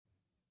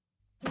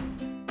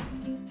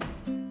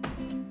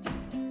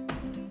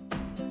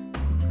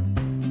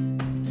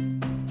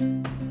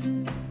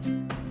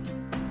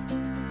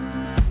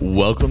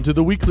Welcome to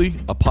The Weekly,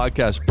 a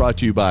podcast brought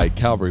to you by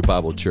Calvary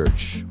Bible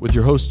Church. With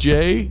your host,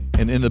 Jay,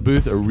 and in the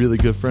booth, a really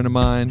good friend of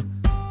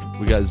mine.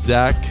 We got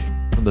Zach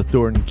from the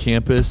Thornton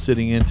campus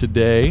sitting in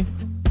today.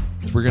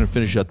 We're going to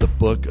finish out the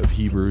book of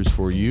Hebrews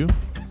for you.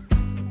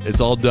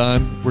 It's all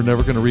done. We're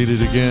never going to read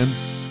it again.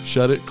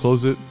 Shut it,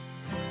 close it.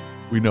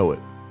 We know it.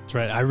 That's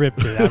right. I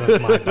ripped it out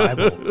of my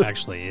Bible,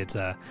 actually. It's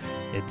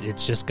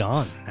just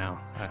gone now.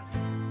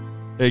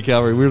 Hey,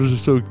 Calvary, we're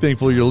just so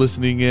thankful you're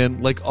listening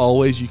in. Like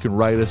always, you can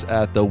write us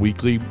at The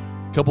Weekly.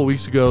 A couple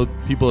weeks ago,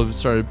 people have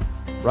started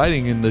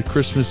writing in the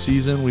Christmas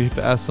season. We've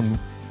asked some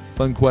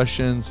fun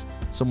questions.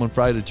 Someone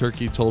fried a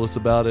turkey, told us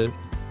about it.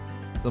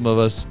 Some of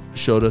us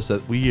showed us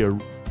that we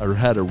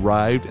had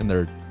arrived in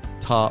their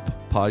top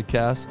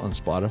podcasts on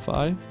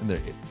Spotify in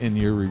their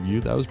in-year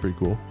review. That was pretty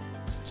cool.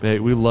 But hey,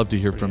 we'd love to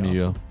hear from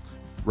you.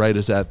 Write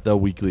us at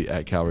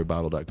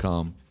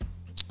theweekly@calvarybible.com.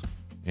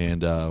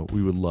 And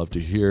we would love to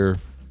hear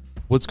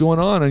what's going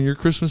on your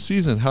Christmas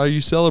season. How are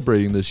you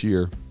celebrating this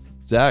year?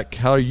 Zach,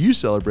 how are you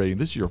celebrating?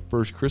 This is your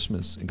first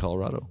Christmas in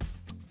Colorado.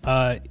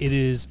 It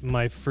is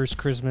my first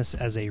Christmas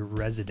as a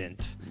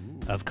resident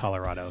of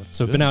Colorado.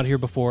 So I've been out here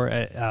before.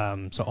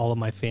 So all of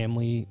my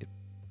family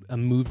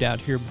moved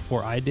out here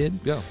before I did.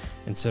 Yeah.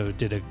 And so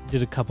did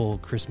a couple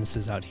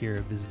Christmases out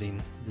here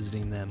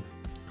visiting them.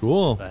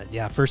 Cool. But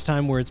yeah, first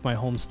time where it's my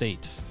home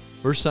state.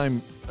 First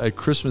time at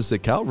Christmas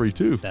at Calvary,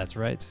 too. That's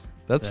right.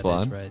 That's that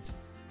fun. Is right.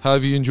 How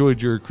have you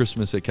enjoyed your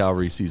Christmas at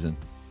Calvary season?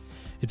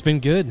 It's been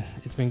good.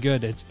 It's been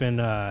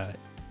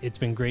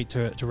great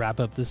to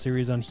wrap up this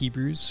series on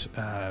Hebrews.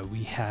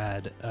 We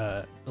had,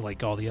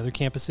 like all the other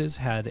campuses,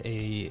 had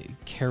a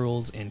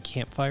carols and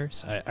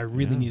campfires. I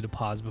really need to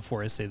pause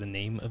before I say the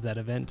name of that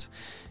event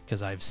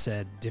because I've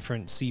said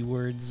different C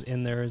words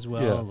in there as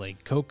well,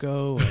 like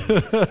cocoa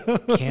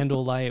and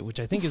candlelight,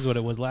 which I think is what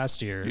it was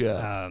last year.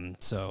 Yeah.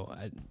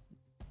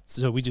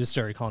 So we just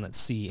started calling it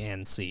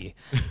C&C.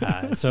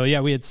 So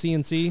yeah, we had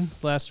C&C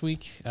last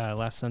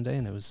Sunday,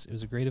 and it was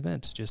a great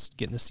event. Just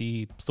getting to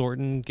see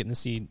Thornton, getting to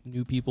see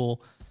new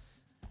people,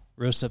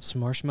 roast up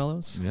some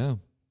marshmallows. Yeah,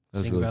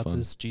 that's sing really about fun.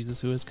 this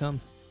Jesus who has come.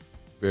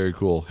 Very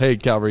cool. Hey,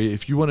 Calvary,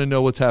 if you want to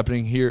know what's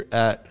happening here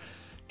at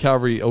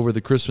Calvary over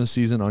the Christmas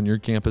season on your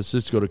campus,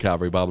 just go to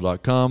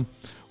calvarybible.com.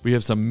 We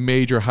have some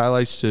major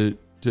highlights to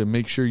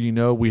make sure you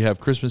know. We have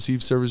Christmas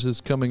Eve services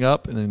coming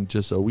up in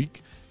just a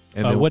week.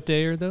 And then what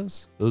day are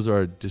those? Those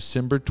are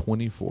December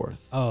 24th.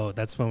 Oh,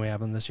 that's when we have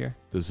them this year?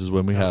 This is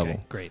when we have them.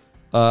 Great.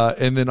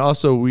 And then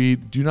also, we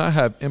do not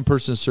have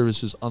in-person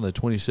services on the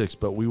 26th,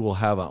 but we will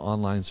have an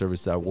online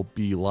service that will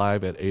be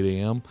live at 8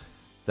 a.m.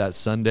 that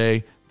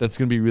Sunday. That's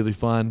going to be really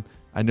fun.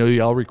 I know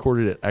y'all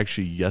recorded it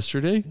actually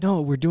yesterday.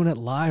 No, we're doing it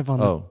live on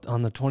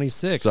the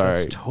 26th. Sorry.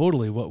 That's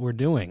totally what we're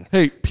doing.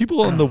 Hey,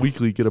 people on The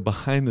Weekly get a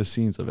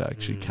behind-the-scenes of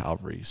actually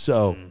Calvary.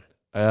 So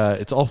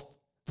it's all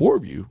four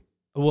of you.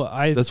 Well,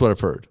 that's what I've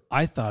heard.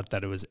 I thought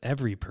that it was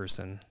every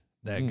person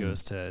that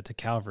goes to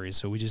Calvary,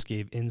 so we just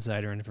gave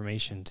insider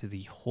information to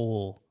the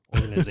whole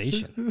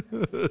organization.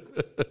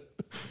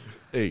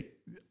 Hey,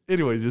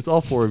 anyways, it's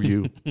all four of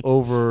you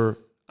over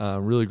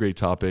a really great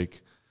topic.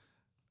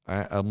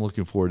 I'm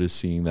looking forward to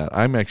seeing that.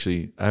 I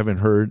haven't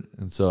heard,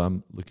 and so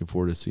I'm looking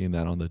forward to seeing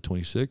that on the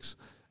 26th.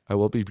 I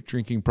will be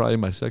drinking probably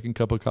my second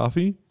cup of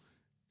coffee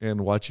and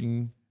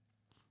watching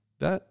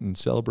that and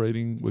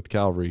celebrating with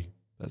Calvary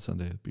that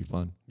Sunday. It'd be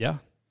fun. Yeah.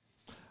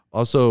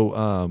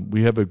 Also,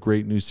 we have a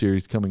great new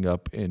series coming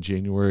up in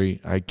January.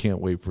 I can't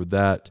wait for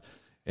that.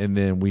 And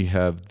then we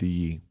have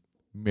the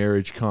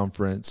marriage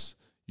conference.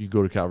 You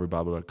go to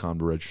calvarybible.com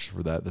to register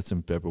for that. That's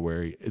in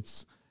February.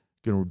 It's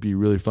going to be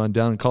really fun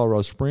down in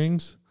Colorado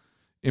Springs.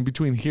 In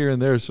between here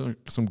and there,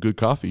 some good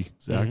coffee,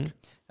 Zach.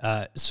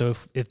 Mm-hmm. So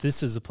if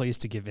this is a place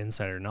to give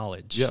insider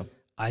knowledge,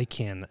 I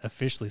can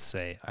officially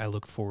say I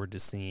look forward to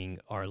seeing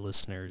our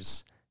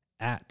listeners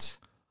at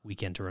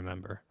Weekend to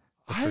Remember,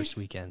 the first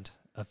weekend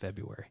of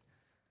February.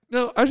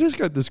 No, I just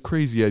got this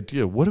crazy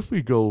idea. What if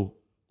we go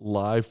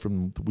live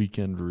from the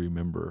Weekend to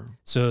Remember?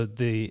 So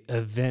the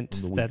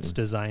event that's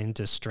designed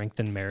to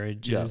strengthen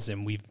marriages,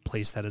 and we've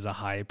placed that as a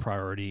high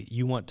priority.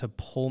 You want to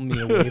pull me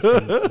away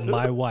from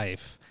my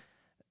wife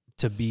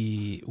to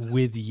be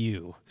with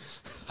you.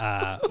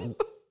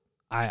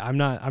 I'm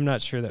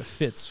not sure that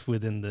fits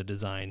within the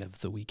design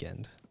of the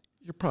weekend.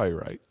 You're probably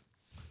right.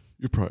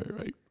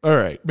 All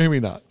right,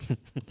 maybe not.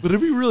 But it'd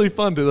be really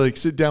fun to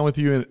sit down with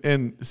you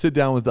and sit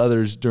down with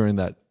others during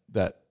that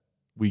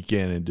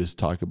weekend and just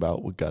talk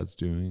about what God's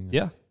doing.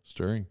 Yeah.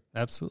 Stirring.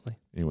 Absolutely.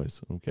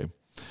 Anyways, okay.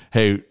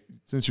 Hey,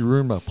 since you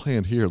ruined my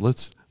plan here,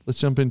 let's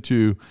jump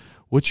into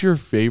what's your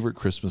favorite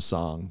Christmas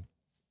song,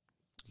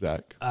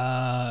 Zach?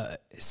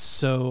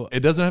 So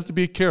it doesn't have to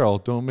be a carol.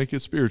 Don't make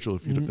it spiritual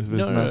if it's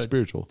not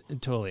spiritual.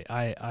 Totally.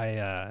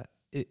 I'm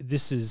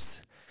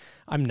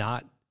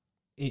not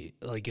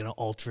like an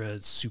ultra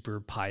super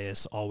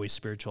pious, always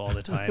spiritual all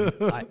the time.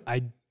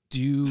 I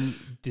do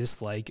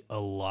dislike a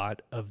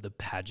lot of the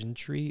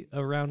pageantry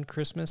around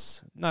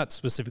Christmas, not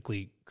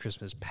specifically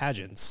Christmas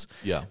pageants,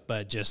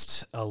 but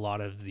just a lot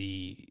of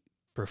the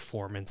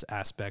performance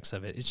aspects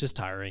of it. It's just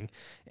tiring.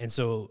 And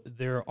so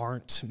there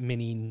aren't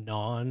many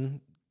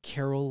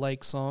non-carol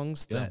like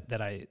songs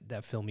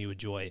that fill me with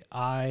joy.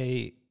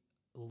 I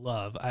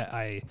love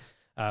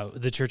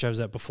the church I was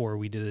at before,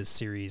 we did a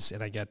series,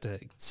 and I got to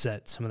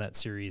set some of that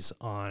series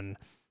on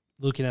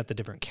looking at the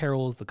different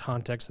carols, the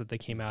context that they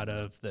came out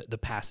of, the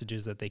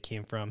passages that they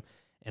came from.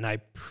 And I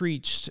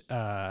preached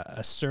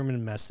a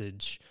sermon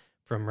message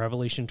from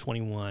Revelation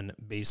 21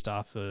 based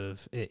off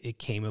of it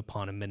came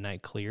upon a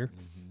midnight clear.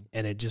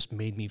 And it just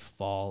made me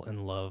fall in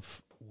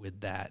love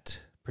with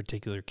that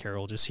particular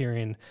carol. Just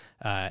hearing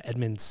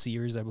Edmund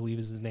Sears, I believe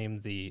is his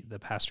name, the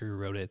pastor who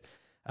wrote it,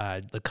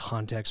 the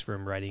context for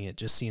him writing it,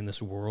 just seeing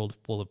this world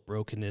full of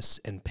brokenness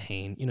and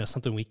pain,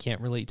 something we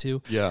can't relate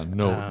to. Yeah,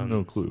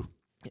 no clue.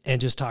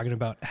 And just talking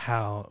about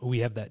how we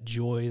have that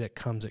joy that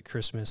comes at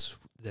Christmas,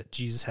 that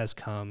Jesus has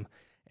come,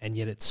 and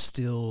yet it's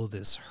still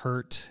this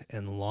hurt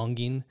and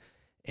longing,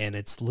 and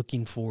it's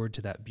looking forward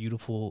to that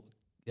beautiful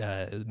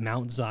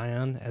Mount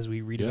Zion, as we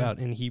read about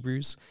in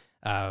Hebrews,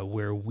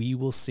 where we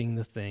will sing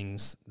the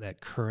things that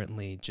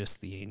currently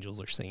just the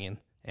angels are singing,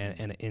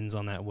 and it ends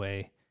on that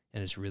way,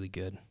 and it's really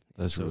good.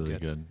 That's so really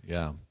good.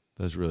 Yeah,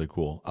 that's really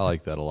cool. I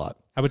like that a lot.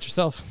 How about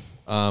yourself?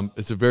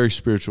 It's a very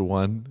spiritual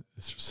one.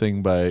 It's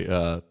sung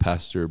by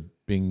Pastor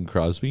Bing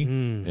Crosby,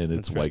 and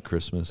it's White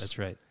Christmas. That's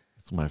right.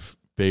 It's my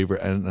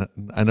favorite. And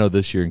I know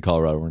this year in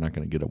Colorado we're not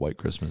going to get a White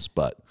Christmas,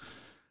 but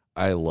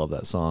I love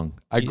that song.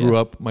 I grew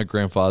up, my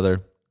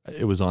grandfather,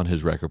 it was on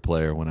his record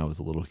player when I was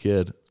a little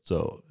kid,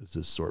 so it's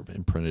just sort of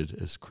imprinted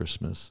as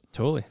Christmas.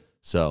 Totally.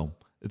 So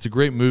it's a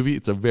great movie.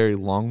 It's a very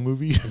long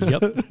movie.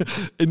 Yep.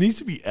 It needs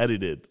to be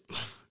edited.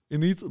 It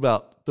needs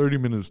about 30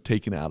 minutes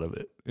taken out of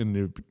it, and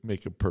it would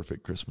make a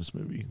perfect Christmas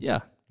movie.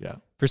 Yeah. Yeah.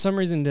 For some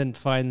reason, didn't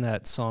find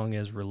that song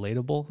as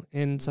relatable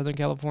in Southern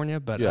California,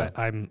 but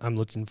I'm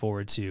looking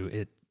forward to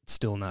it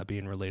still not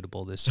being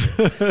relatable this year.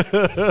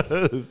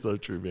 It's so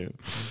true, man.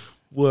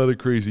 What a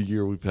crazy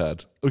year we've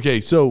had.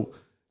 Okay, so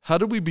how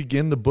do we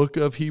begin the book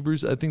of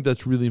Hebrews? I think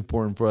that's really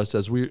important for us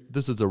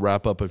this is a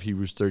wrap up of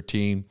Hebrews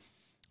 13,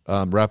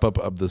 wrap up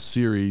of the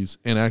series,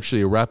 and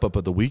actually a wrap up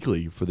of the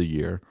weekly for the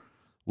year.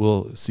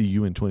 We'll see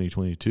you in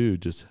 2022,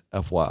 just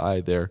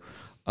FYI there.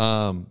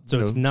 So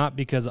it's not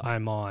because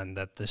I'm on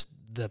that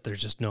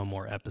there's just no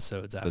more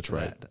episodes after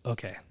that.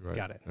 Okay,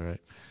 got it. All right.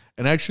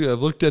 And actually,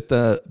 I've looked at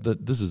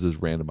this is just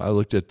random. I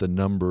looked at the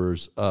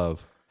numbers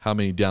of how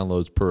many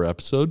downloads per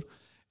episode,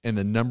 and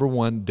the number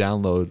one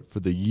download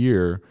for the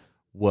year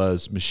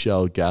was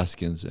Michelle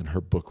Gaskins and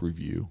her book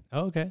review.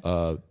 Oh, okay.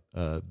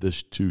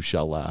 This Too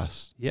Shall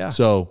Last. Yeah.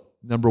 So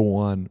number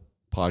one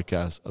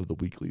podcast of the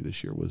weekly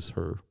this year was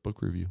her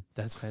book review.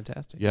 That's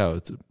fantastic. Yeah,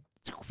 it's a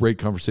great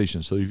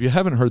conversation. So if you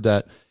haven't heard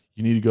that,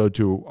 you need to go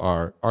to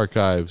our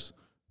archives,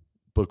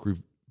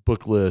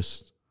 book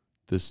list,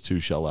 This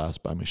Too Shall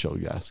Last by Michelle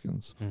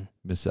Gaskins.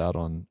 Miss out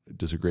on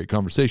just a great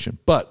conversation.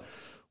 But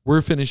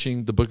we're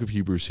finishing the book of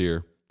Hebrews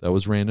here. That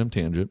was random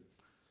tangent.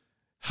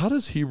 How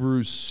does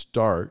Hebrews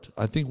start?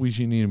 I think we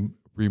should need to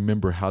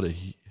remember how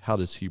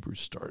does Hebrews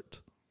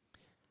start?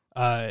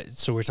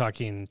 So we're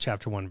talking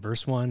chapter 1,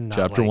 verse 1. Not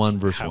chapter 1,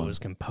 verse 1. How it was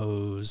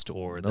composed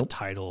or the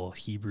title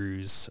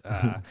Hebrews.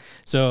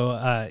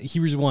 So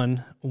Hebrews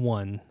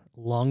 1:1.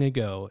 Long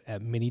ago,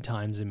 at many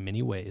times in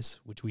many ways,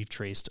 which we've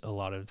traced a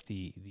lot of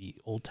the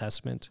Old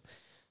Testament,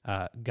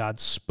 God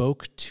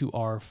spoke to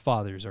our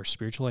fathers, our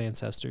spiritual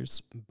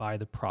ancestors, by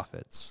the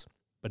prophets.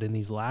 But in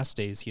these last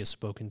days, he has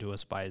spoken to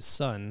us by his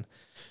Son,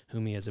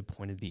 whom he has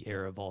appointed the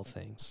heir of all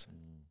things.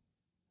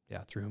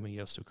 Yeah, through whom he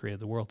also created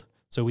the world.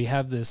 So we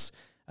have this,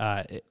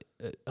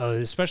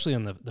 especially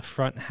on the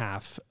front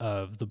half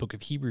of the book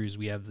of Hebrews,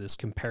 we have this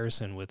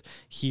comparison with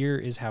here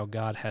is how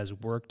God has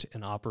worked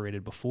and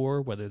operated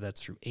before, whether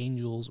that's through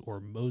angels or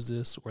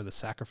Moses or the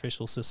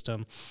sacrificial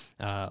system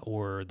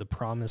or the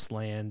promised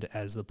land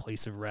as the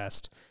place of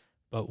rest.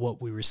 But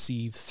what we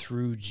receive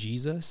through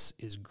Jesus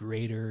is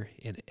greater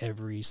in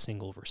every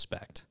single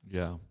respect.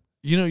 Yeah.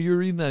 You're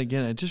reading that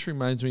again. It just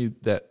reminds me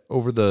that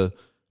over the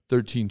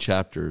 13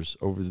 chapters,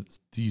 over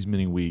these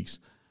many weeks,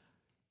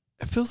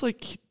 it feels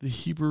like the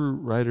Hebrew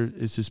writer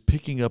is just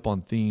picking up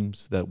on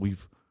themes that we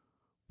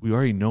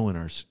already know in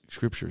our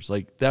scriptures.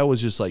 Like that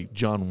was just like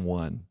John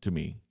 1 to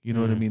me. You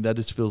know what I mean? That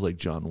just feels like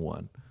John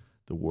 1,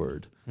 the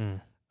word.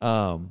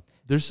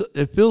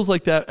 It feels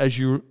like that as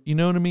you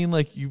know what I mean?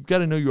 Like you've got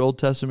to know your Old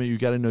Testament,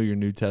 you've got to know your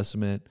New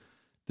Testament.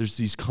 There's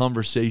these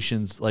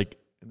conversations like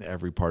in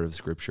every part of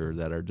Scripture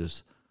that are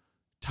just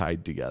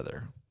tied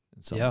together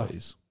in some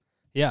ways.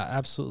 Yeah,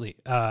 absolutely.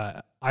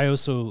 I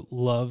also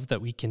love that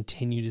we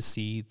continue to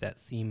see that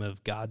theme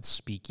of God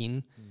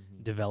speaking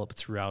develop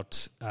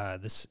throughout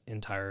this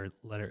entire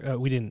letter.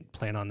 We didn't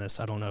plan on this.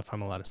 I don't know if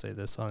I'm allowed to say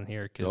this on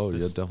here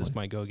because this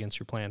might go against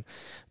your plan.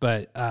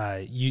 But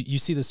you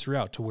see this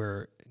throughout to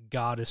where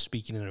God is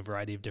speaking in a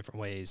variety of different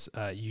ways.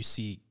 You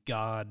see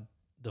God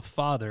the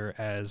Father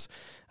as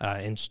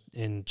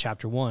in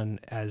chapter 1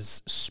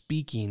 as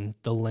speaking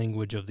the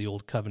language of the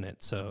Old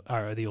Covenant,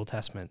 or the Old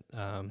Testament.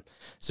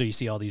 So you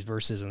see all these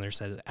verses, and there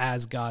says,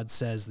 "As God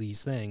says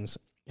these things,"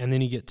 And then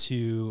you get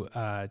to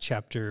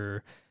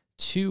chapter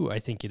 2, I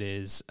think it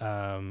is,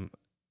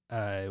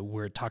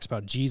 where it talks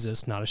about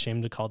Jesus, not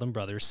ashamed to call them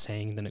brothers,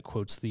 saying, then it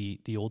quotes the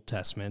Old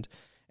Testament.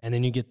 And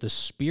then you get the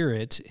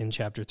Spirit in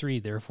chapter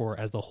 3, therefore,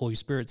 as the Holy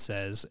Spirit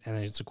says, and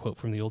it's a quote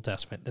from the Old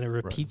Testament. Then it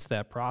repeats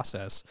that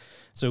process.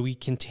 So we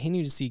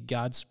continue to see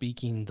God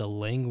speaking the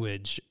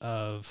language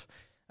of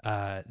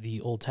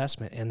the Old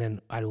Testament. And then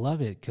I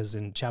love it because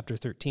in chapter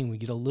 13, we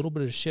get a little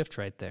bit of a shift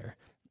right there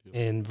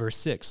in verse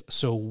 6.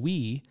 So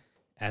we,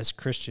 as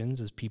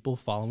Christians, as people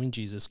following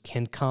Jesus,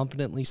 can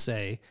confidently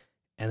say,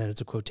 and then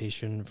it's a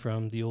quotation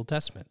from the Old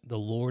Testament, the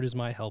Lord is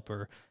my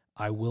helper,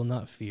 I will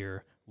not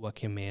fear. What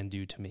can man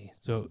do to me?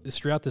 So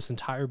throughout this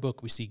entire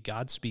book, we see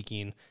God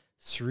speaking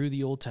through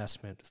the Old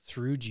Testament,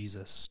 through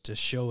Jesus, to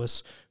show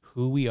us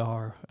who we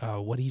are,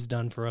 what he's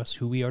done for us,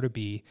 who we are to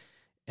be.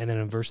 And then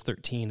in verse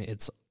 13,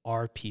 it's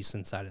our piece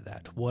inside of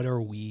that. What are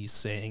we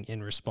saying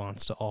in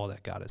response to all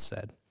that God has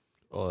said?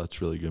 Oh,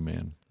 that's really good,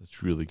 man.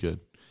 That's really good.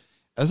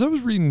 As I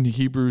was reading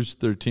Hebrews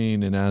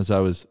 13 and as I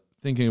was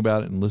thinking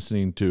about it and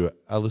listening to it,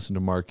 I listened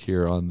to Mark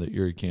here on the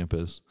Erie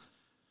campus.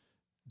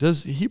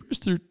 Does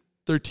Hebrews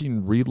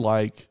 13 read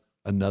like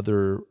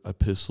another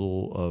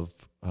epistle of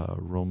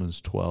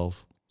Romans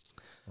 12?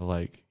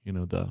 Like,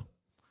 the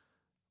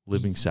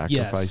living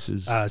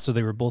sacrifices? Yes. So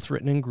they were both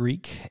written in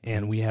Greek,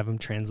 and we have them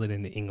translated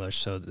into English,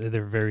 so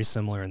they're very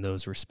similar in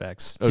those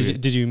respects. Okay.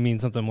 Did you mean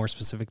something more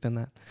specific than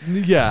that?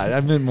 Yeah,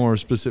 I meant more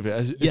specific.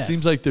 It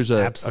seems like there's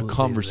a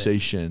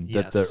conversation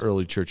that the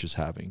early church is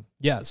having.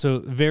 Yeah, so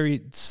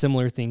very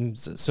similar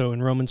things. So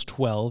in Romans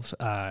 12,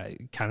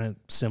 kind of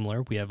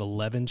similar. We have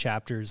 11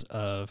 chapters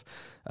of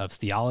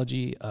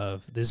theology,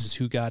 of this is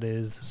who God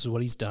is, this is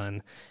what he's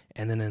done.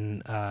 And then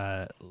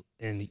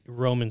in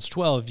Romans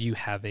 12, you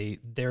have a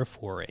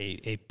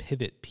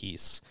pivot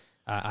piece.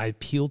 I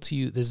appeal to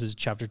you, this is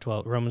chapter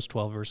 12, Romans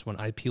 12, verse 1.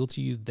 I appeal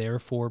to you,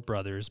 therefore,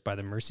 brothers, by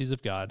the mercies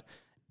of God,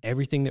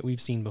 everything that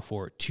we've seen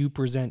before, to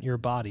present your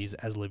bodies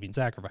as living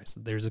sacrifice.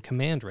 There's a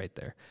command right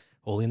there.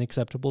 Holy and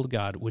acceptable to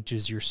God, which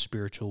is your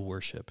spiritual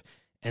worship.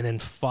 And then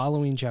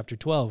following chapter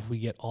 12, we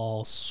get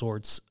all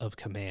sorts of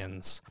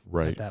commands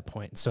at that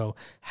point. So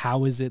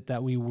how is it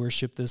that we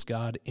worship this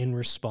God in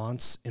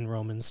response in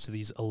Romans to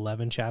these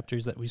 11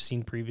 chapters that we've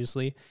seen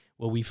previously?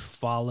 Well, we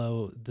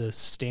follow the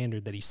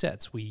standard that he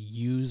sets. We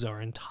use our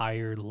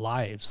entire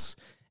lives,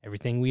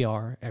 everything we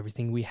are,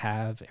 everything we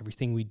have,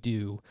 everything we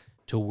do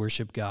to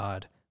worship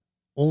God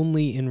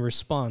only in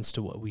response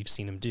to what we've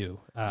seen him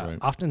do.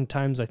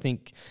 Oftentimes, I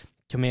think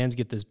commands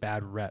get this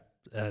bad rep.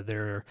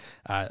 They're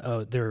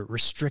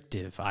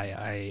restrictive.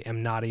 I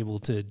am not able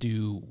to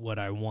do what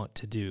I want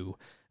to do,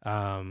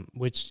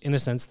 which in a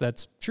sense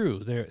that's true.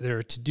 They're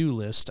a to-do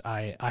list.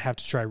 I have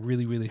to try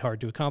really, really hard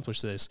to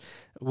accomplish this,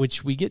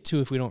 which we get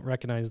to if we don't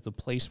recognize the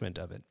placement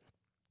of it.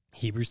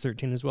 Hebrews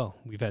 13 as well.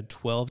 We've had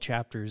 12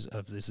 chapters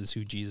of this is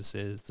who Jesus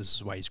is. This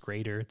is why he's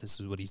greater. This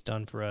is what he's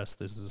done for us.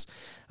 This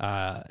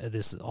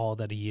is all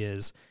that he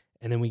is.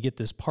 And then we get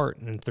this part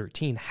in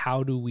 13.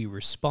 How do we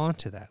respond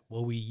to that?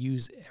 Well, we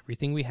use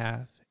everything we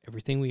have,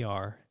 everything we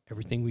are,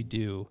 everything we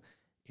do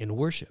in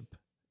worship.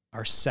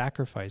 Our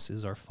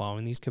sacrifices are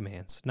following these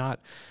commands,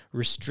 not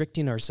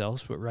restricting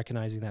ourselves, but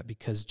recognizing that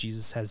because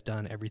Jesus has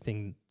done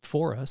everything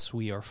for us,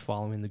 we are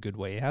following the good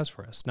way he has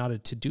for us. Not a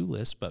to-do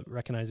list, but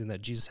recognizing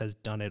that Jesus has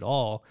done it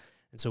all,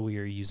 and so we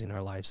are using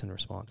our lives in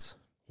response.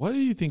 Why do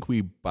you think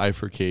we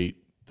bifurcate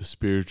the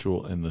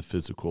spiritual and the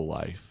physical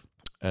life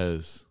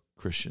as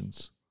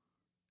Christians?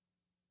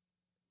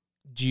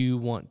 Do you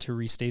want to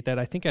restate that?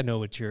 I think I know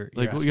what you're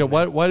like. Asking. Yeah,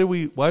 why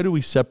do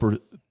we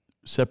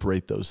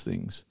separate those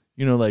things?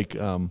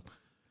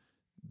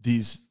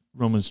 These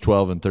Romans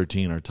 12 and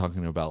 13 are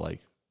talking about like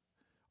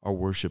our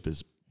worship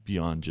is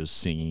beyond just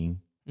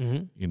singing.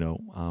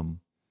 Mm-hmm.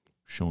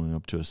 Showing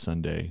up to a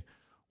Sunday.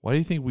 Why do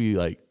you think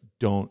we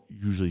don't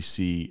usually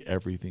see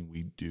everything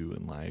we do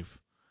in life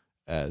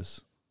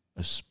as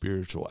a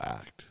spiritual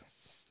act?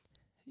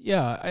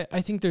 Yeah,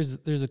 I think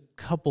there's a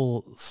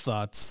couple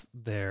thoughts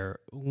there.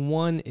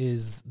 One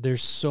is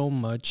there's so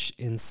much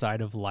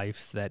inside of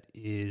life that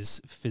is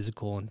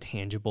physical and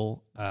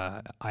tangible.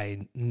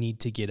 I need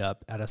to get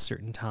up at a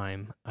certain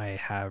time. I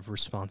have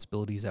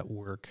responsibilities at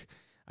work.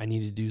 I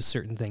need to do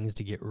certain things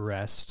to get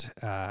rest.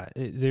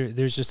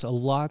 There's just a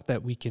lot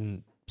that we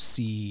can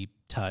see,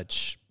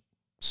 touch,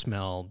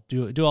 smell,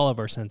 do all of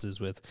our senses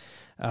with.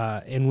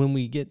 And when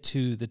we get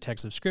to the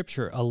text of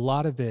Scripture, a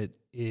lot of it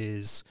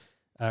is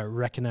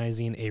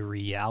recognizing a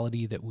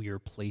reality that we are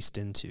placed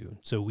into.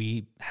 So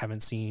we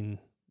haven't seen,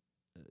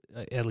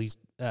 at least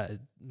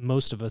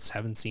most of us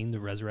haven't seen the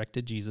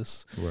resurrected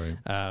Jesus.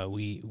 Right.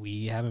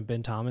 We haven't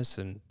been Thomas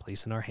and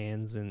placing our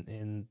hands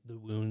in the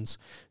wounds.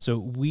 So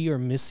we are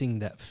missing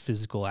that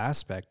physical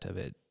aspect of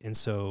it. And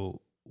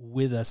so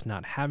with us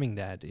not having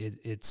that,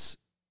 it's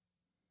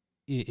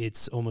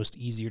almost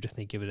easier to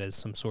think of it as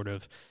some sort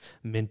of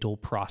mental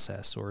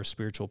process or a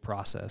spiritual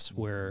process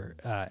where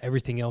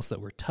everything else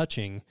that we're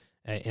touching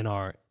in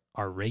our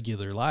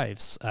regular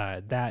lives,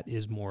 that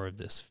is more of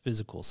this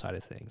physical side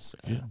of things.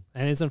 Yeah.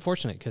 And it's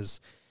unfortunate because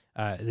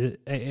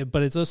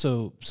But it's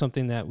also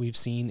something that we've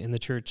seen in the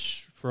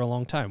church for a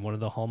long time. One of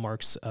the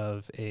hallmarks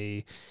of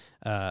a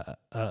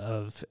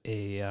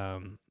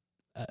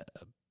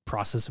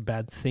process of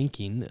bad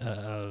thinking,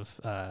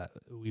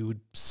 we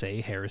would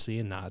say heresy,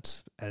 and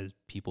not as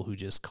people who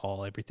just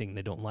call everything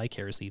they don't like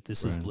heresy.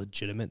 This is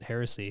legitimate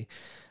heresy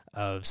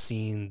of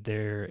seeing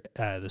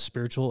the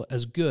spiritual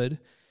as good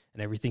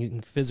and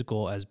everything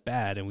physical as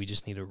bad, and we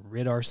just need to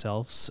rid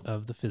ourselves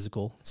of the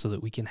physical so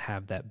that we can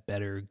have that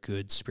better,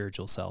 good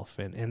spiritual self.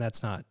 And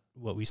that's not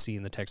what we see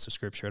in the text of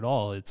Scripture at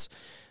all. It's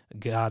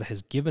God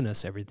has given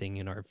us everything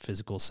in our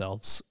physical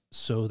selves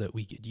so that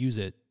we could use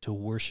it to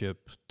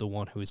worship the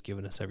one who has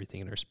given us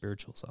everything in our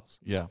spiritual selves.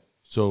 Yeah.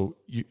 So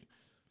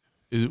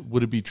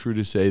would it be true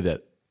to say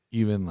that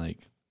even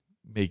like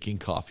making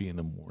coffee in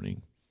the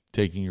morning,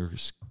 taking your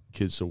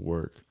kids to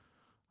work,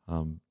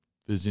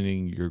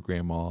 visiting your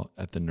grandma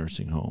at the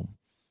nursing home,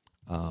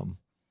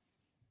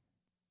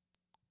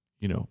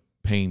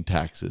 paying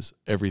taxes,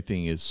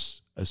 everything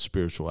is a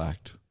spiritual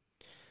act?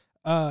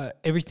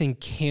 Everything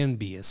can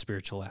be a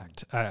spiritual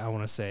act. I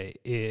want to say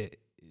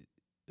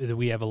that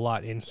we have a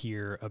lot in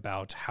here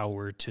about how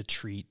we're to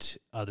treat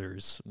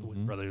others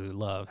with brotherly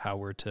love, how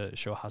we're to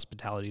show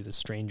hospitality to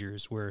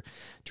strangers, we're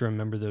to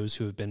remember those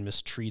who have been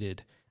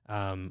mistreated.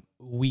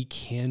 We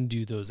can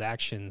do those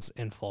actions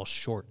and fall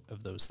short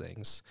of those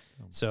things.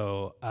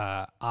 So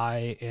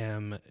I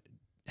am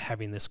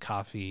having this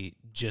coffee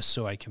just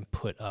so I can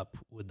put up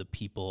with the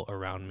people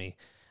around me.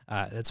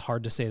 That's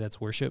hard to say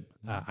that's worship.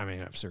 I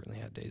mean, I've certainly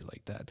had days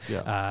like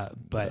that.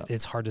 But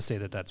it's hard to say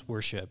that that's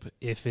worship.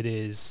 If it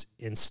is,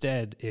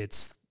 instead,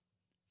 it's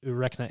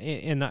recognize.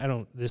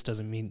 And this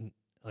doesn't mean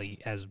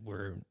like as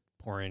we're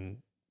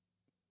pouring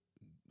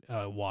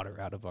water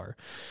out of our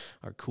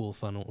cool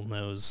funnel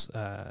nose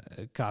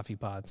coffee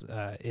pots.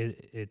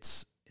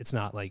 It's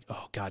not like,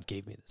 oh, God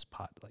gave me this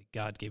pot. Like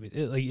God gave me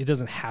it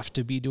doesn't have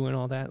to be doing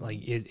all that. Like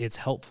it's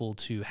helpful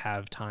to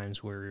have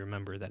times where we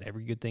remember that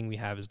every good thing we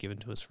have is given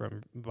to us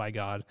by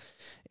God,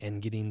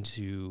 and getting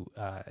to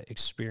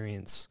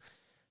experience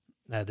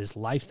this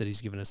life that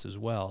He's given us as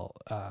well,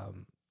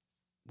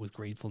 with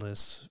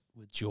gratefulness,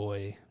 with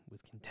joy,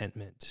 with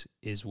contentment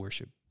is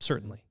worship,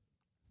 certainly.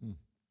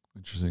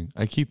 Interesting.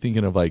 I keep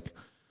thinking of like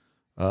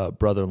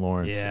Brother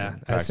Lawrence. Yeah.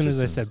 As soon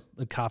as I said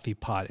a coffee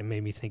pot, it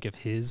made me think of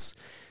his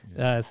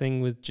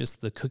thing with just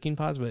the cooking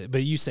pots.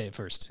 But you say it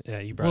first.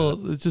 You brought it up.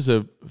 It's just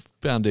a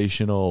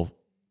foundational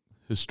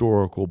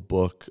historical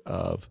book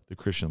of the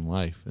Christian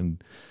life,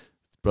 and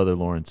Brother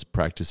Lawrence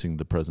practicing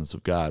the presence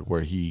of God,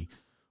 where he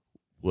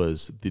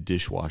was the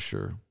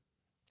dishwasher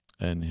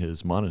in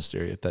his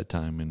monastery at that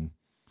time, and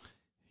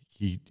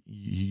he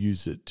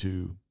used it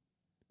to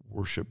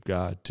worship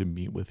God, to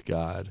meet with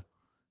God,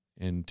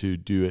 and to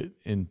do it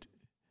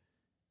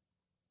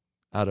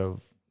out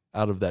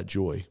of that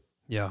joy.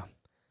 Yeah.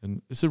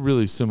 And it's a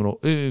really seminal,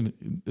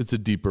 it's a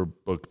deeper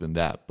book than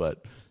that,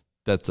 but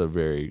that's a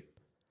very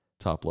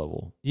top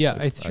level. Yeah,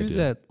 I threw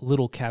that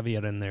little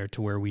caveat in there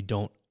to where we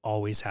don't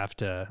always have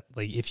to,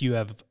 like, if you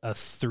have a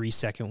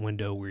 3-second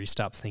window where you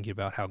stop thinking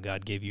about how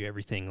God gave you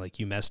everything, like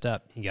you messed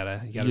up, you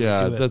gotta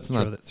redo it. That's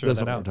throw that's that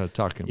what out. we're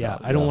talking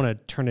about. I don't want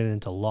to turn it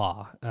into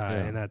law,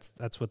 and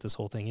that's what this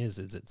whole thing is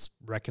it's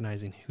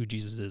recognizing who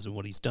Jesus is and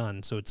what He's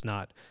done. So it's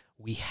not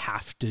we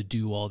have to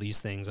do all these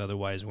things,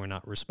 otherwise we're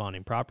not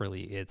responding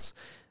properly. It's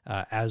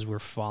as we're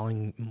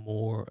falling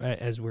more,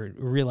 as we're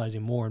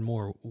realizing more and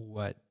more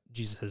what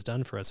Jesus has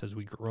done for us, as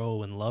we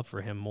grow in love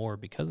for Him more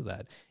because of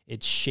that,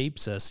 it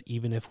shapes us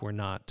even if we're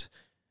not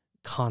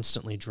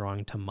constantly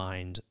drawing to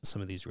mind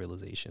some of these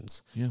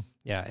realizations.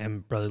 Yeah.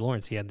 And Brother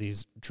Lawrence, he had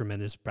these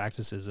tremendous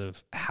practices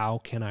of how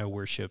can I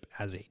worship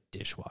as a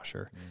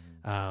dishwasher?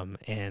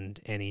 And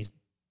he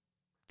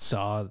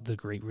saw the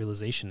great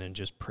realization and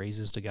just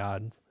praises to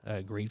God,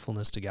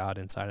 gratefulness to God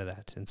inside of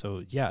that. And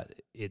so,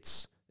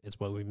 it's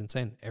what we've been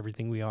saying.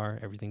 Everything we are,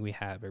 everything we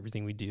have,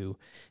 everything we do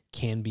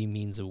can be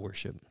means of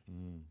worship.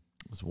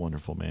 It's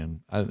wonderful,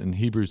 man. And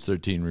Hebrews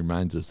 13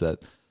 reminds us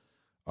that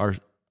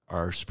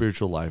our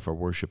spiritual life, our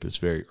worship is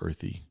very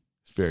earthy.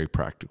 It's very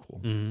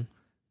practical.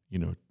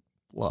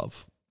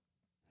 Love.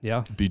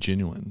 Yeah. Be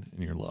genuine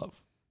in your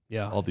love.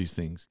 Yeah. All these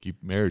things.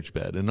 Keep marriage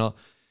bed. And,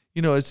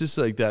 it's just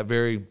like that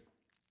very,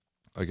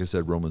 like I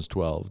said, Romans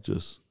 12,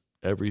 just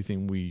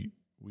everything we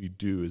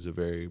do is a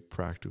very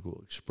practical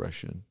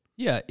expression.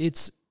 Yeah,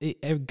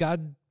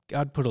 God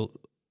put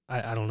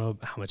I don't know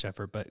how much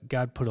effort, but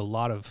God put a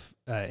lot of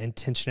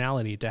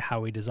intentionality to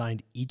how He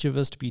designed each of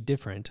us to be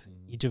different,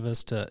 each of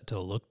us to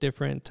look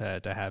different,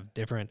 to have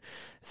different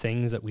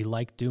things that we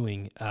like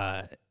doing,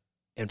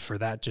 and for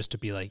that just to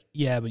be like,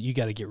 yeah, but you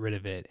got to get rid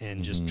of it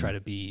and just try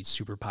to be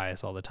super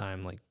pious all the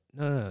time. Like,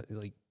 no,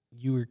 like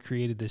you were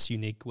created this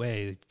unique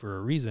way for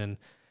a reason,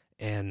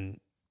 and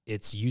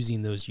it's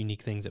using those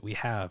unique things that we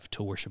have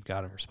to worship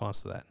God in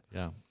response to that.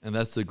 Yeah. And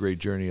that's the great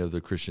journey of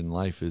the Christian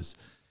life, is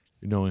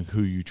knowing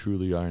who you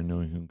truly are and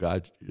knowing who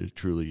God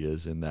truly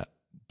is, and that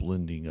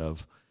blending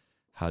of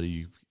how do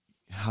you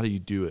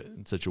do it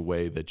in such a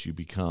way that you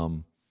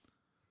become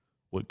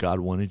what God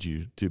wanted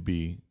you to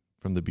be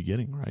from the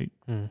beginning, right?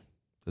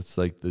 That's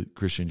like the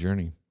Christian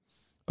journey.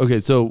 Okay,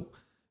 so,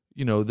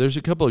 there's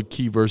a couple of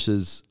key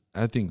verses.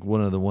 I think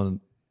one of the ones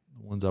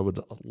I would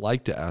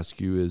like to ask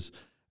you is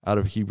out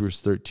of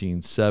Hebrews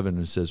 13:7.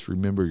 It says,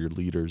 "Remember your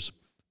leaders,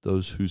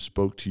 those who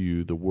spoke to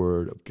you the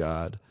word of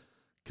God.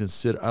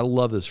 Consider." I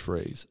love this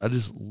phrase. I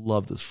just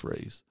love this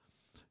phrase.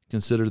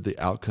 "Consider the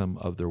outcome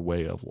of their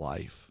way of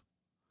life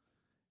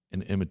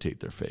and imitate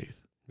their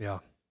faith." Yeah.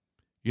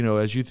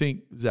 As you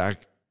think,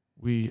 Zach,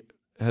 we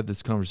had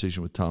this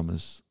conversation with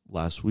Thomas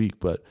last week,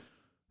 but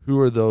who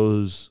are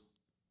those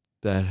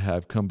that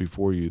have come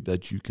before you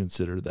that you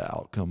consider the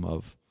outcome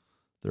of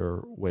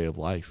their way of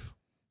life?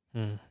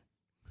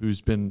 Who's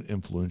been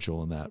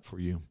influential in that for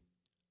you?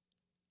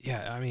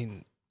 Yeah, I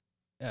mean,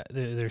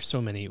 there's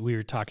so many. We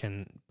were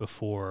talking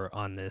before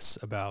on this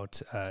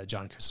about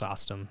John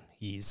Chrysostom.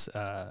 He's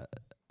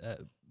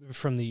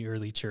from the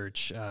early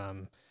church,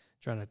 trying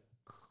to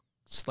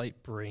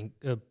slight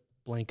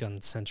blank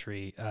on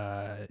century.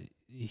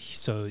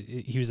 So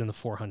he was in the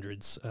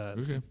 400s,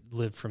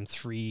 lived from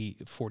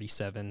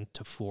 347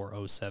 to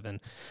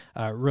 407,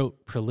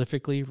 wrote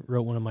prolifically,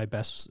 wrote one of my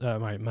best,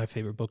 my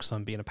favorite books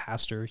on being a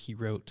pastor. He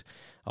wrote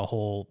a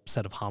whole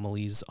set of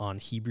homilies on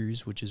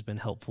Hebrews, which has been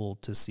helpful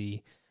to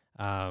see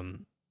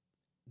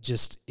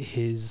just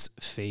his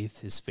faith,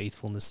 his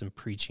faithfulness in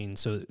preaching.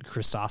 So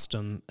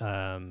Chrysostom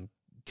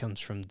comes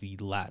from the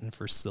Latin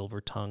for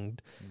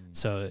silver-tongued.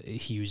 So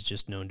he was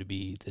just known to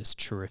be this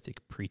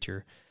terrific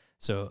preacher.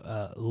 So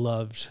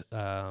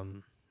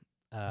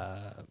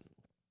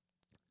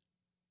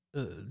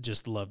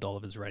just loved all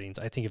of his writings.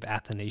 I think of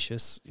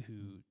Athanasius,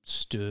 who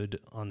stood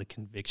on the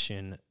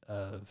conviction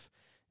of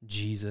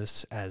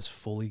Jesus as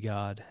fully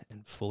God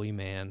and fully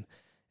man,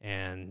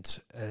 and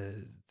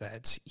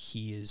that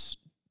he is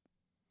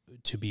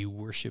to be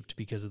worshipped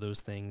because of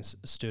those things,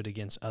 stood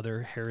against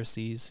other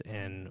heresies,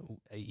 and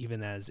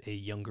even as a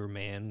younger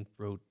man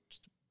wrote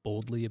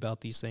boldly about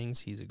these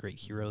things. He's a great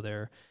hero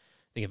there.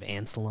 I think of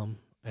Anselm.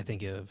 I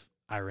think of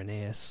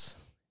Irenaeus,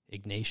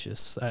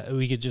 Ignatius.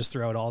 We could just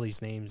throw out all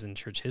these names in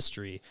church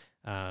history.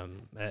 I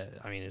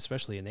mean,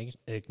 especially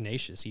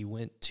Ignatius. He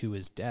went to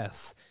his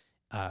death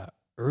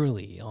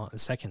early on,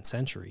 2nd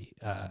century,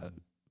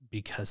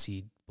 because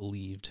he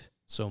believed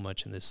so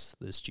much in this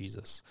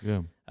Jesus.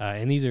 Yeah.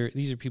 And these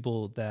are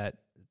people that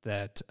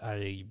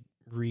I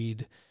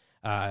read.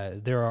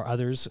 There are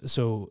others.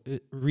 So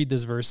read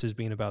this verse as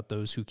being about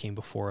those who came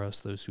before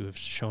us, those who have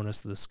shown us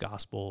this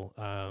gospel,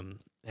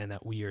 and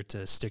that we are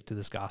to stick to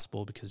this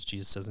gospel because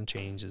Jesus doesn't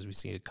change, as we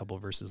see a couple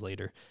of verses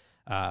later.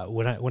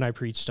 When I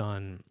preached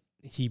on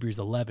Hebrews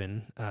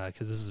 11,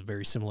 because this is a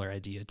very similar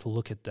idea, to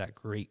look at that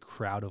great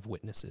crowd of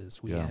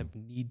witnesses. We have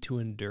need to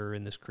endure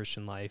in this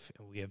Christian life,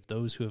 and we have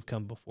those who have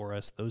come before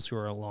us, those who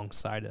are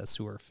alongside us,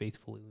 who are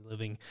faithfully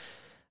living.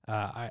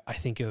 I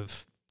think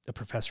of a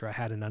professor I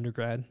had in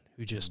undergrad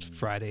who just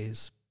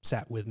Fridays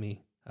sat with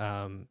me.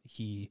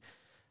 He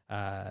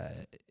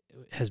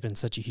has been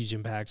such a huge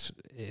impact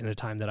in a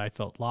time that I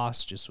felt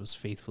lost, just was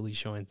faithfully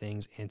showing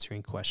things,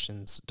 answering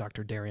questions.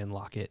 Dr. Darian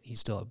Lockett,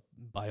 he's still at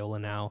Biola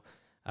now.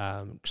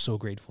 So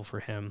grateful for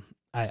him.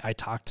 I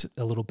talked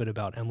a little bit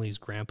about Emily's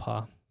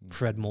grandpa,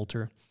 Fred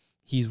Moulter.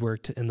 He's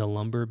worked in the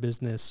lumber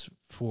business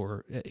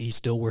he's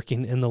still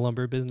working in the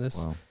lumber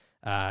business. Wow.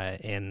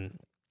 And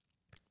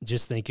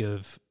just think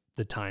of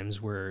the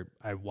times where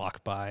I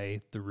walk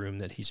by the room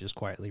that he's just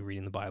quietly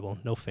reading the Bible,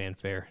 no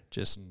fanfare,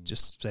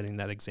 just setting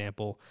that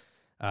example.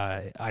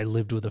 I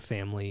lived with a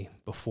family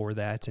before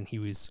that, and he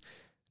was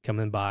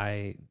coming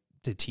by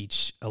to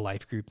teach a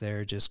life group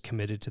there, just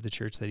committed to the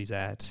church that he's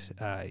at.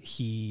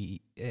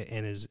 He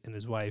and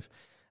his wife,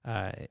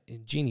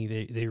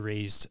 Jeannie, they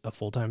raised a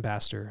full-time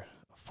pastor,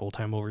 a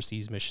full-time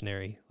overseas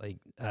missionary, like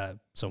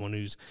someone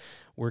who's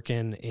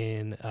working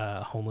in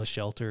a homeless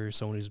shelter,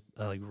 someone who's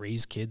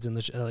raised kids in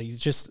the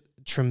just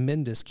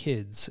tremendous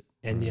kids.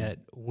 And yet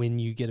when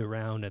you get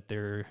around at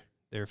their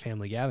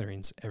family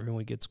gatherings,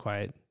 everyone gets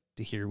quiet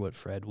to hear what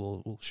Fred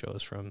will show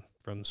us from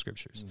the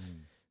scriptures.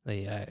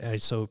 I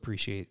so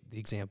appreciate the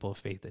example of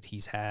faith that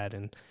he's had,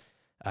 and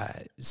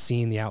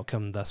seeing the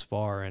outcome thus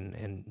far,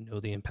 and know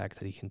the impact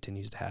that he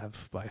continues to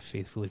have by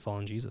faithfully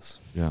following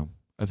Jesus. Yeah.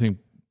 I think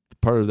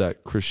part of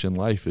that Christian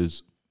life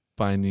is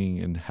finding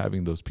and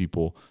having those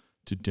people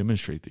to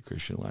demonstrate the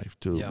Christian life,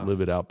 to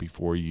live it out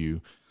before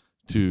you,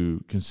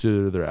 to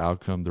consider their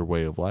outcome, their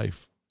way of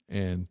life,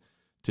 and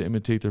to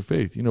imitate their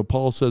faith.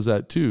 Paul says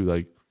that too,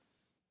 like,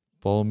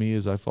 follow me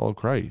as I follow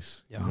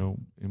Christ,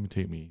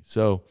 imitate me.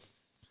 So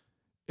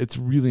it's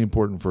really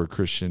important for a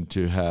Christian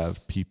to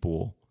have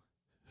people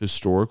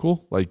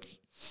historical, like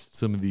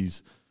some of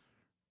these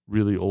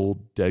really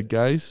old dead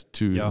guys,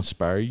 to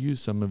inspire you.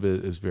 Some of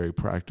it is very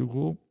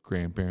practical,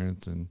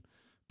 grandparents and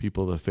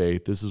people of the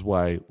faith. This is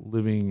why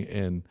living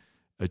in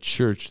a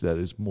church that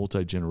is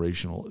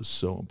multi-generational is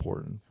so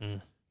important.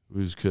 It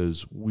was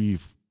because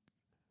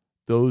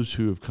those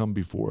who have come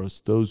before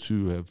us, those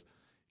who have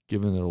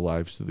given their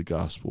lives to the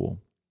gospel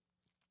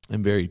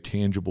in very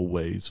tangible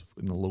ways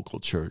in the local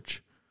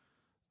church,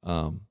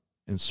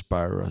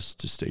 inspire us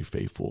to stay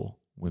faithful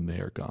when they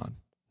are gone.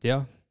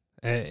 Yeah.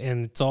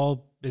 And it's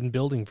all been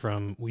building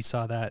from, we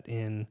saw that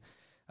in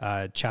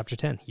chapter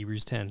 10,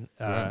 Hebrews 10.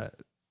 Right.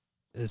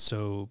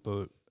 So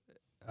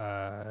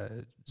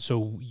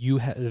you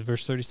have,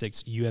 verse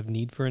 36, you have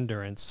need for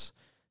endurance,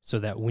 so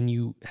that when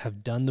you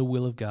have done the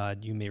will of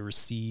God, you may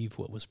receive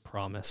what was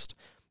promised.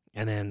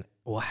 And then,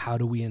 well, how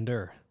do we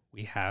endure?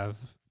 We have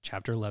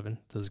chapter 11,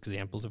 those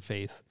examples of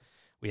faith.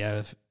 We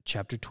have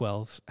chapter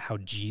 12, how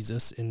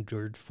Jesus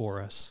endured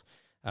for us.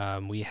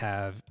 We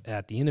have,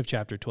 at the end of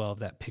chapter 12,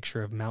 that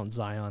picture of Mount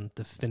Zion,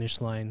 the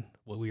finish line,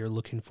 what we are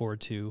looking forward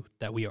to,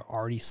 that we are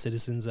already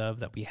citizens of,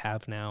 that we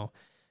have now.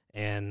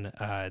 And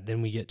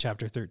then we get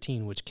chapter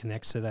 13, which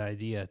connects to that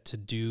idea to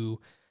do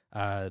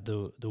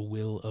the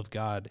will of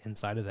God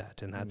inside of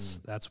that. And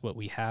that's what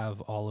we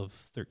have. All of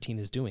 13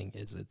 is doing,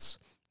 is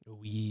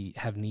we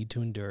have need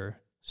to endure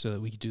so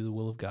that we can do the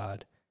will of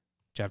God.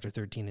 Chapter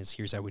 13 is,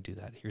 here's how we do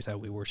that. Here's how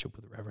we worship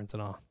with reverence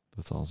and awe.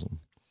 That's awesome.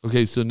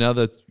 Okay, so now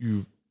that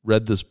you've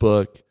read this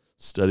book,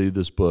 studied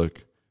this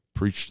book,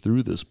 preached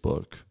through this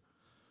book,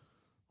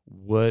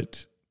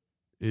 what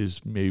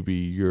is maybe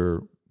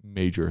your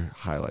major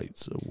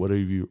highlights? What are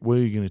you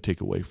going to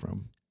take away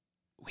from?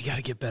 We got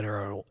to get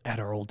better at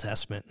our Old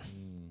Testament.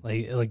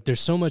 Like there's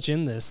so much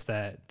in this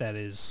that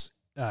is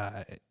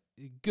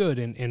good,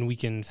 and we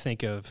can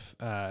think of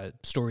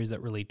stories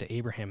that relate to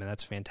Abraham, and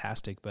that's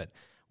fantastic, but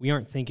we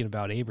aren't thinking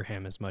about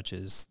Abraham as much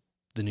as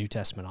the New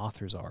Testament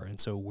authors are, and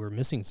so we're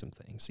missing some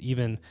things.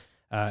 Even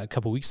a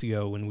couple weeks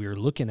ago when we were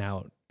looking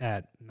out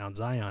at Mount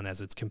Zion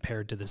as it's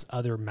compared to this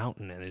other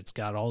mountain, and it's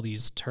got all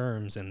these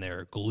terms in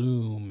there,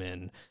 gloom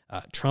and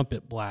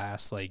trumpet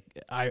blast. Like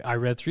I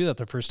read through that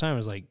the first time, I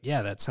was like,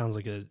 yeah, that sounds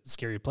like a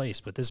scary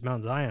place, but this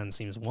Mount Zion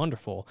seems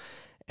wonderful.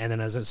 And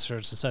then as it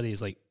starts to study,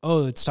 it's like,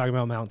 oh, it's talking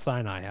about Mount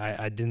Sinai.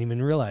 I didn't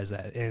even realize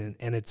that. And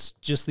it's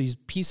just these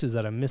pieces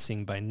that I'm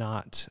missing by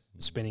not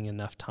spending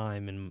enough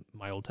time in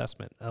my Old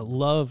Testament. The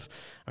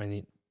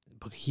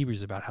book of Hebrews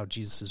is about how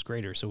Jesus is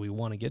greater, so we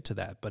want to get to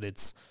that. But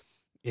it's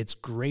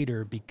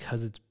greater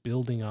because it's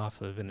building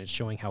off of, and it's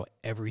showing how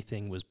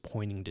everything was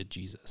pointing to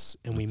Jesus.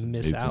 And we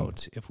miss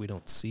out if we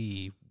don't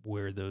see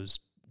where those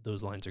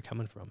lines are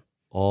coming from.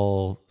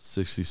 All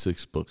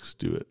 66 books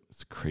do it.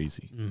 It's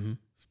crazy. Mm-hmm.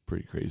 It's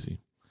pretty crazy.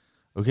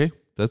 Okay,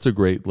 that's a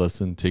great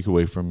lesson. Take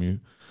away from you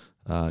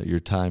your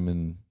time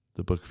in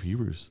the book of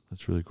Hebrews.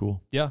 That's really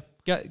cool. Yeah,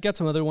 got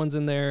some other ones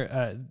in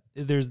there.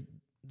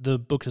 The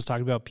book is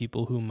talking about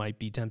people who might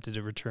be tempted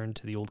to return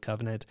to the old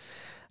covenant.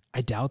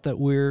 I doubt that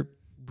we're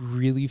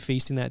really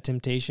facing that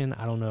temptation.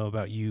 I don't know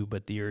about you,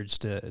 but the urge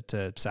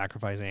to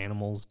sacrifice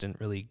animals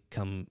didn't really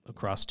come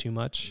across too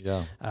much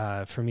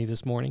for me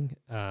this morning.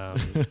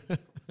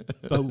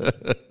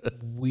 But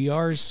we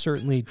are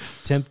certainly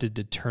tempted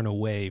to turn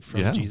away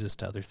from Jesus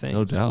to other things,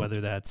 no doubt.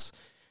 Whether that's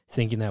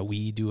thinking that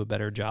we do a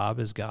better job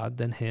as God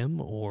than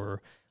him,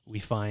 or we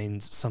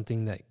find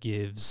something that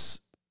gives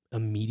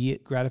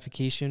immediate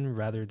gratification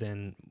rather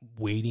than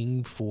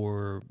waiting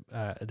for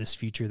this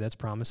future that's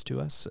promised to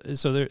us.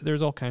 So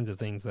there's all kinds of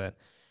things that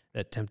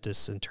tempt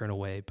us and turn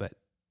away. But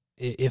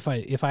if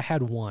I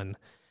had one,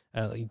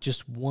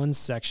 just one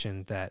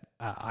section that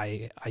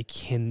I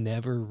can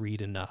never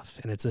read enough,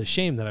 and it's a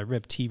shame that I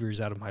ripped Hebrews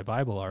out of my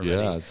Bible already.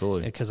 Yeah,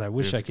 totally. Because I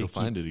wish I could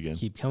find it again.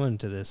 Keep coming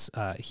to this.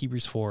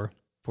 Hebrews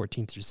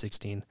 4:14 through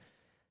 16.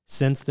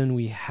 Since then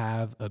we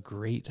have a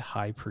great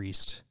high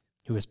priest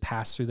who has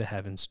passed through the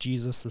heavens,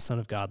 Jesus, the Son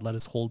of God. Let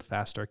us hold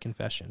fast our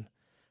confession.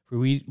 For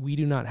we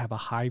do not have a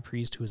high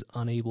priest who is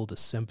unable to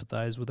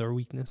sympathize with our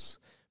weakness,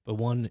 but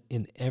one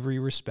in every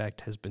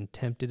respect has been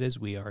tempted as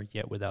we are,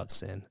 yet without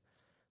sin.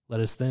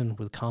 Let us then,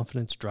 with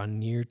confidence, draw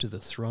near to the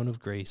throne of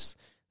grace,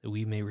 that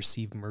we may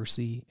receive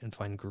mercy and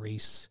find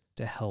grace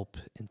to help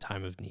in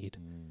time of need.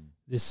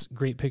 This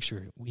great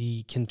picture,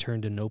 we can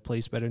turn to no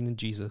place better than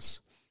Jesus,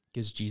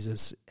 because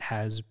Jesus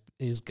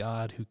is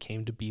God who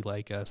came to be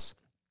like us.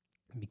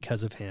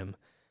 Because of him,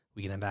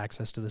 we can have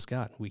access to this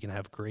God. We can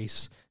have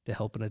grace to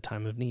help in a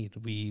time of need.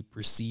 We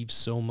receive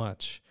so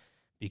much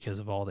because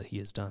of all that he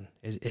has done.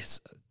 It's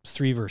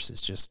 3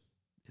 verses,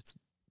 it's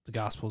the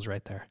gospel's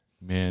right there.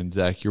 Man,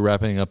 Zach, you're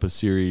wrapping up a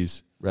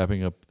series,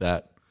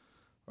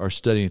 our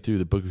studying through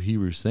the book of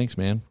Hebrews. Thanks,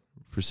 man,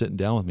 for sitting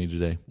down with me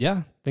today.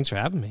 Yeah, thanks for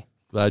having me.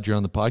 Glad you're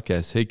on the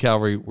podcast. Hey,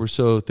 Calvary, we're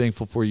so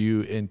thankful for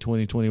you in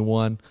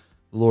 2021.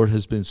 The Lord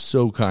has been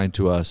so kind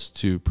to us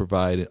to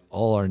provide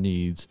all our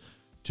needs,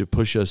 to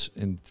push us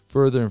in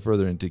further and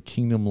further into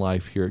kingdom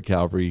life here at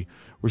Calvary.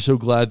 We're so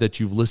glad that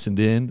you've listened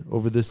in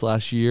over this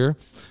last year,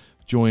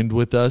 joined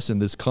with us in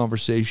this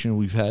conversation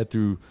we've had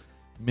through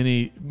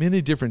many,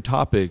 many different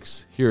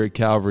topics here at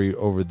Calvary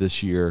over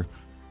this year.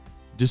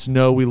 Just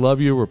know we love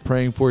you. We're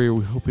praying for you.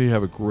 We hope you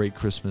have a great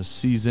Christmas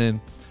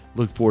season.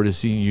 Look forward to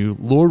seeing you,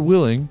 Lord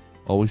willing,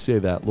 always say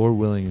that, Lord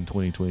willing, in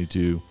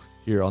 2022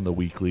 here on The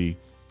Weekly.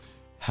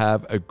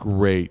 Have a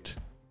great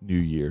New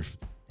Year.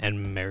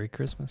 And Merry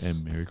Christmas.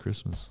 And Merry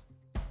Christmas.